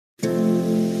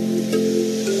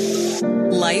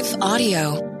Life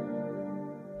Audio.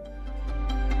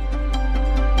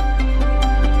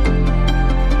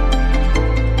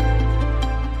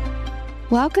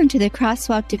 Welcome to the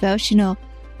Crosswalk Devotional.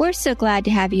 We're so glad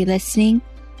to have you listening.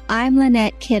 I'm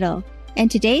Lynette Kittle, and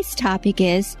today's topic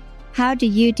is, how do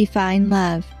you define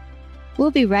love? We'll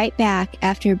be right back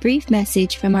after a brief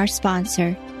message from our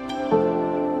sponsor.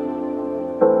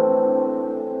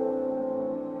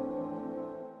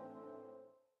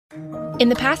 In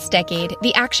the past decade,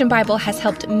 the Action Bible has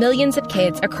helped millions of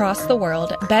kids across the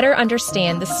world better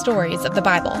understand the stories of the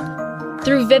Bible.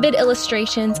 Through vivid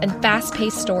illustrations and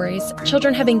fast-paced stories,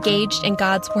 children have engaged in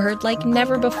God's Word like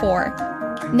never before.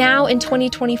 Now, in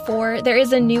 2024, there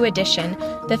is a new edition,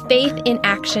 the Faith in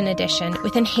Action Edition,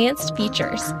 with enhanced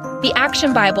features. The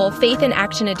Action Bible Faith in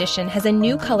Action Edition has a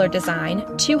new color design,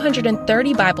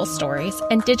 230 Bible stories,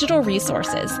 and digital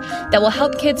resources that will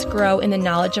help kids grow in the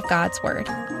knowledge of God's Word.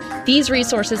 These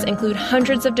resources include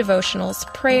hundreds of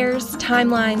devotionals, prayers,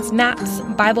 timelines, maps,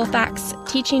 Bible facts,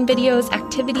 teaching videos,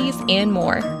 activities, and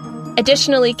more.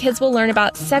 Additionally, kids will learn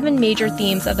about 7 major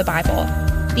themes of the Bible.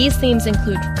 These themes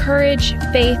include courage,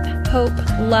 faith, hope,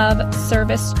 love,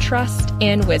 service, trust,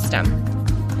 and wisdom.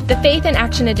 The Faith in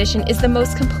Action Edition is the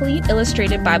most complete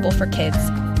illustrated Bible for kids.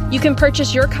 You can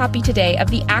purchase your copy today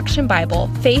of the Action Bible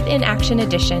Faith in Action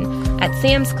Edition at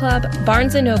Sam's Club,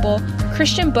 Barnes & Noble,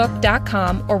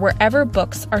 ChristianBook.com, or wherever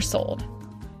books are sold.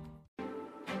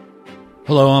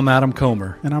 Hello, I'm Adam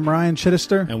Comer. And I'm Ryan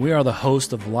Chittister. And we are the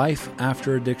host of Life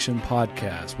After Addiction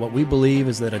podcast. What we believe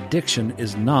is that addiction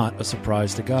is not a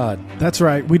surprise to God. That's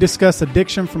right. We discuss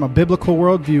addiction from a biblical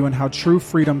worldview and how true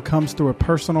freedom comes through a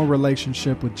personal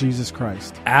relationship with Jesus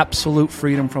Christ. Absolute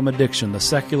freedom from addiction. The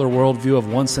secular worldview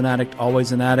of once an addict,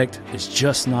 always an addict is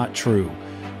just not true.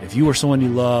 If you or someone you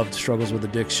loved struggles with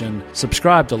addiction,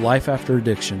 subscribe to Life After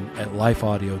Addiction at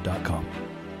lifeaudio.com.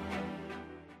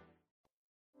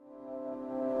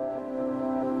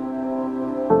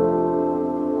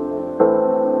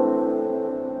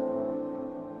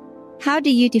 How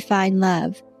do you define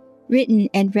love? Written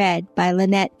and read by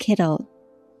Lynette Kittle.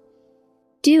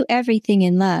 Do everything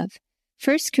in love.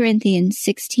 1 Corinthians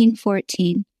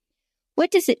 16:14. What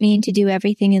does it mean to do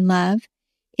everything in love?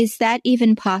 Is that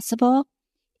even possible?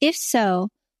 If so,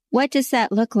 what does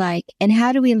that look like, and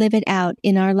how do we live it out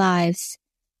in our lives?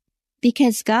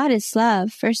 Because God is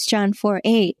love, 1 John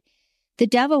 4:8, the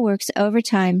devil works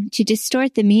overtime to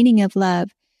distort the meaning of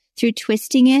love through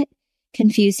twisting it,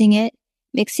 confusing it,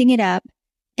 mixing it up,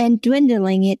 and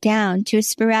dwindling it down to a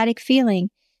sporadic feeling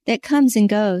that comes and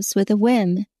goes with a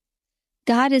whim.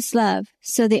 God is love,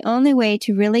 so the only way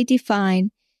to really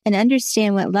define and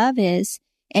understand what love is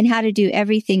and how to do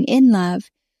everything in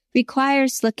love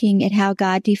requires looking at how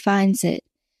God defines it.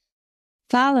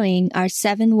 Following are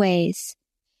 7 ways.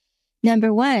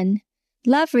 Number 1,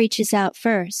 love reaches out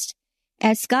first.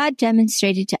 As God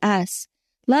demonstrated to us,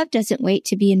 love doesn't wait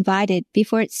to be invited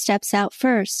before it steps out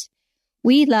first.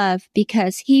 We love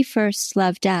because He first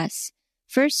loved us.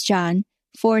 1 John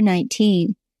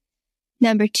 4:19.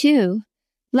 Number 2,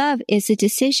 love is a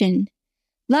decision.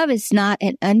 Love is not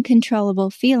an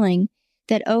uncontrollable feeling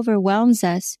that overwhelms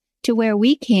us to where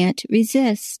we can't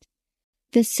resist.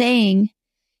 The saying,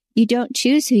 "You don't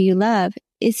choose who you love,"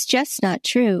 is just not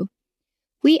true.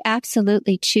 We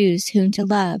absolutely choose whom to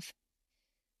love.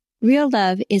 Real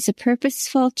love is a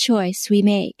purposeful choice we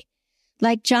make.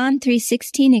 Like John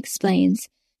 3:16 explains,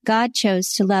 God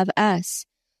chose to love us.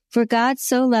 For God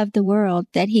so loved the world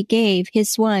that He gave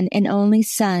His one and only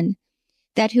Son,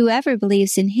 that whoever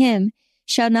believes in Him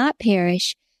shall not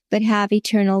perish, but have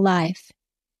eternal life.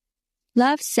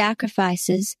 Love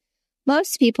sacrifices.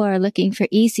 Most people are looking for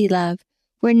easy love,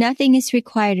 where nothing is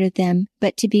required of them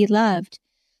but to be loved.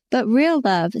 But real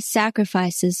love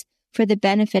sacrifices for the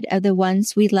benefit of the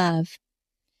ones we love.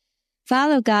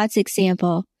 Follow God's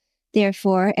example,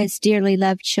 therefore, as dearly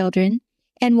loved children,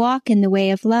 and walk in the way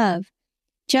of love,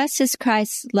 just as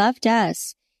Christ loved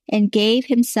us and gave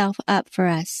Himself up for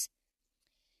us,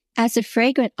 as a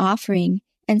fragrant offering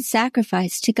and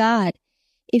sacrifice to God.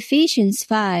 Ephesians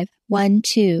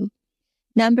 5:1-2.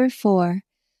 Number 4,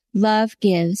 love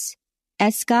gives.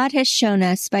 As God has shown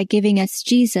us by giving us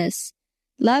Jesus,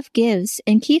 love gives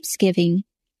and keeps giving.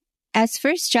 As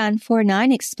 1 John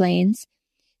 4:9 explains,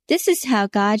 this is how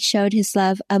God showed His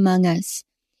love among us.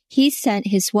 He sent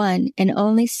His one and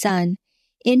only Son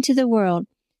into the world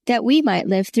that we might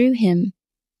live through Him.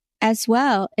 As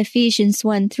well, Ephesians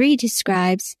 1:3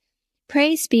 describes,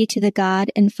 "Praise be to the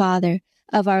God and Father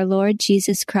of our Lord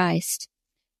Jesus Christ,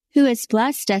 who has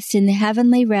blessed us in the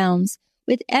heavenly realms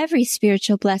with every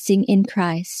spiritual blessing in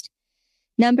Christ."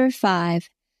 Number 5,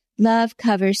 love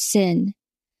covers sin.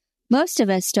 Most of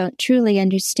us don't truly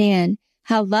understand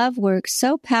how love works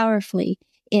so powerfully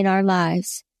in our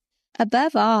lives.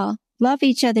 Above all, love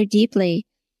each other deeply,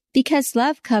 because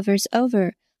love covers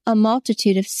over a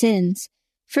multitude of sins.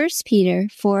 1 Peter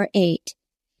 4:8.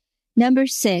 Number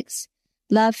 6.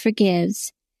 Love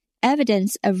forgives.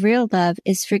 Evidence of real love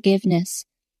is forgiveness.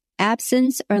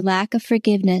 Absence or lack of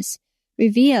forgiveness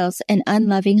reveals an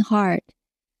unloving heart.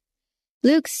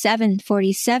 Luke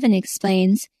 7:47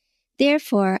 explains,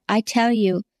 "Therefore I tell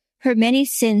you, her many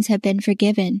sins have been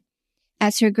forgiven,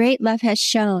 as her great love has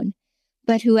shown.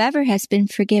 But whoever has been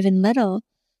forgiven little,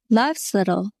 loves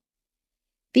little."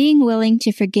 Being willing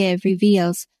to forgive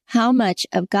reveals how much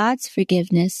of God's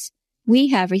forgiveness we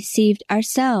have received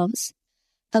ourselves.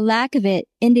 A lack of it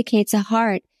indicates a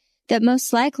heart that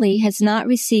most likely has not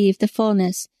received the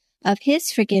fullness of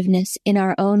His forgiveness in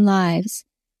our own lives.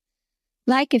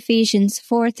 Like Ephesians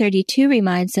 4:32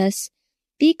 reminds us,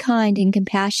 "Be kind and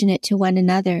compassionate to one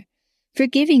another,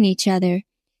 forgiving each other,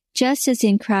 just as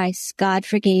in Christ God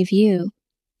forgave you."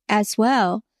 As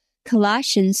well,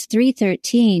 Colossians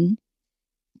 3:13,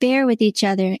 "Bear with each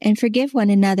other and forgive one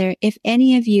another if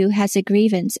any of you has a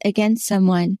grievance against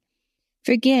someone.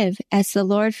 Forgive as the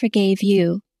Lord forgave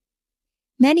you."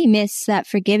 Many miss that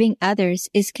forgiving others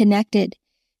is connected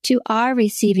to our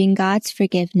receiving God's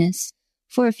forgiveness.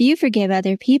 For if you forgive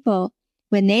other people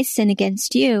when they sin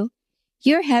against you,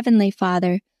 your heavenly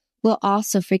Father will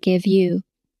also forgive you.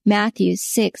 Matthew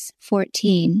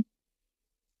 6:14.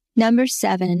 Number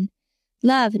 7.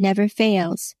 Love never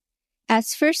fails.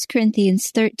 As 1 Corinthians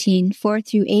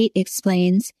 13:4-8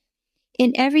 explains,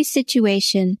 in every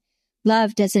situation,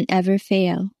 love doesn't ever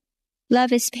fail.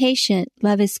 Love is patient,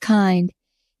 love is kind.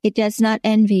 It does not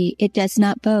envy, it does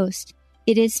not boast.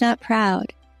 It is not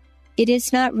proud. It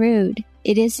is not rude.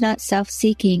 It is not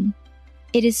self-seeking.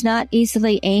 It is not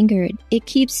easily angered. It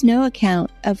keeps no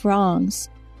account of wrongs.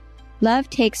 Love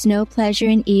takes no pleasure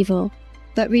in evil,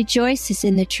 but rejoices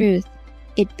in the truth.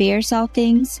 It bears all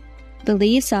things,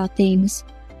 believes all things,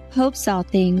 hopes all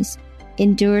things,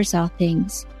 endures all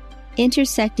things.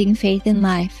 Intersecting faith and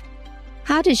life.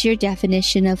 How does your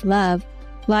definition of love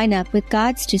line up with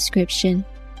God's description?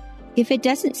 If it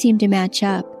doesn't seem to match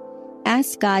up,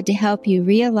 ask God to help you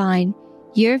realign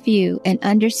your view and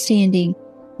understanding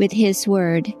with His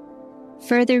Word.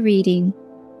 Further reading.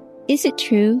 Is it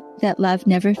true that love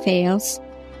never fails?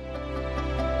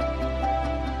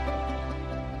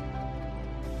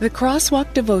 The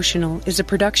Crosswalk Devotional is a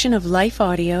production of Life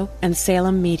Audio and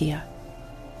Salem Media.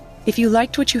 If you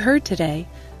liked what you heard today,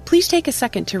 please take a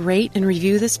second to rate and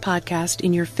review this podcast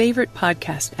in your favorite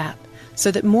podcast app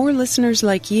so that more listeners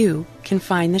like you can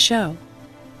find the show.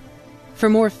 For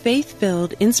more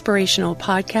faith-filled, inspirational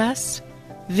podcasts,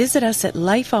 visit us at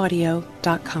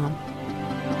lifeaudio.com.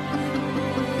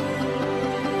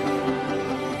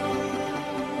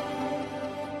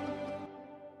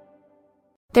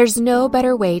 There's no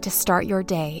better way to start your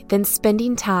day than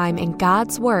spending time in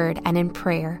God's Word and in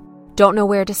prayer. Don't know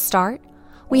where to start?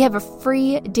 We have a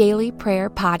free daily prayer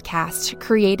podcast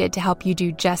created to help you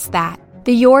do just that.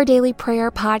 The Your Daily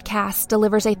Prayer podcast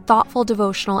delivers a thoughtful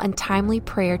devotional and timely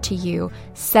prayer to you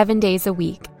 7 days a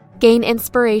week. Gain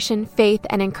inspiration, faith,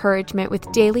 and encouragement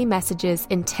with daily messages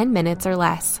in 10 minutes or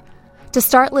less. To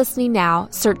start listening now,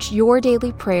 search Your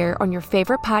Daily Prayer on your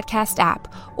favorite podcast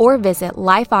app or visit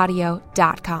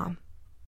lifeaudio.com.